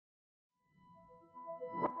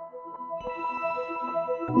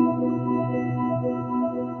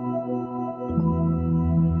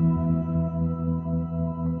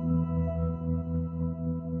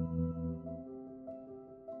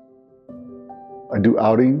I do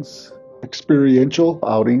outings, experiential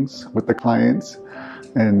outings with the clients,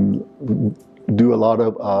 and do a lot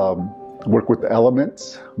of work with the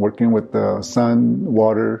elements, working with the sun,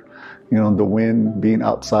 water, the wind. Being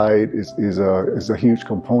outside is a huge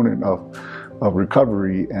component of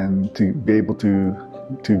recovery, and to be able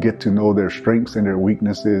to get to know their strengths and their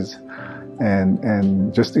weaknesses,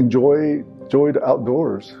 and just enjoy the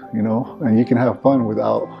outdoors, and you can have fun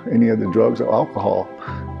without any of the drugs or alcohol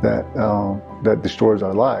that destroys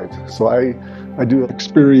our lives. So I do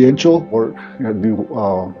experiential work. I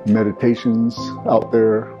do meditations out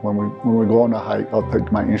there. When we go on a hike, I'll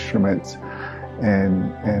take my instruments,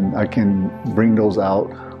 and I can bring those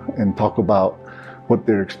out and talk about what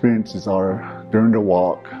their experiences are during the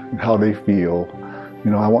walk and how they feel.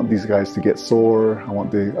 I want these guys to get sore. I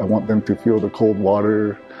want them to feel the cold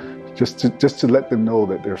water, just to let them know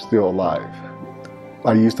that they're still alive.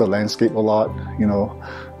 I use the landscape a lot.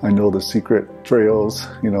 I know the secret trails,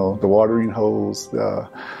 the watering holes,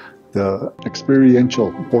 the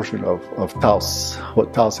experiential portion of Taos,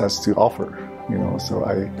 what Taos has to offer.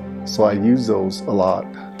 So I use those a lot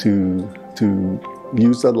to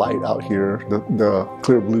use the light out here, the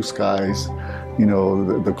clear blue skies,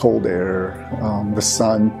 the cold air, the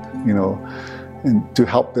sun, and to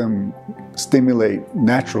help them stimulate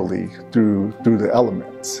naturally through the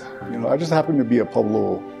elements. I just happen to be a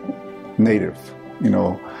Pueblo native,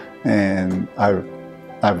 and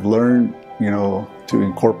I've learned, to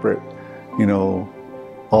incorporate,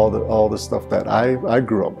 all the stuff that I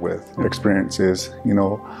grew up with, experiences,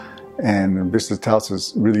 and Vista Taos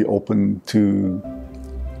is really open to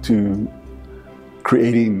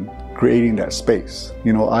creating that space.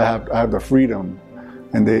 I have the freedom,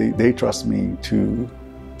 and they trust me to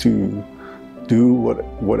do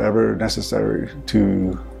whatever necessary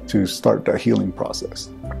to start that healing process.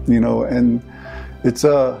 And it's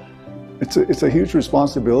a huge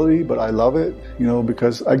responsibility, but I love it,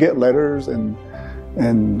 because I get letters and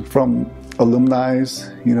from alumni,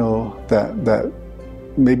 that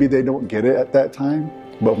maybe they don't get it at that time,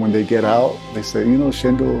 but when they get out, they say,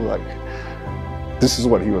 Shendo, this is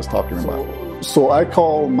what he was talking about. So I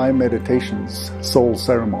call my meditations soul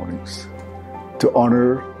ceremonies, to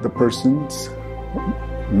honor the person's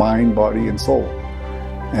mind, body, and soul.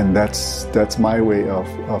 And that's my way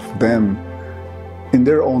of them, in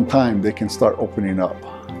their own time, they can start opening up.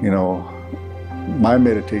 My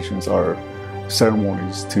meditations are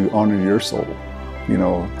ceremonies to honor your soul,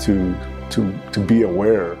 to be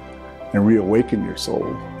aware and reawaken your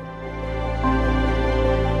soul.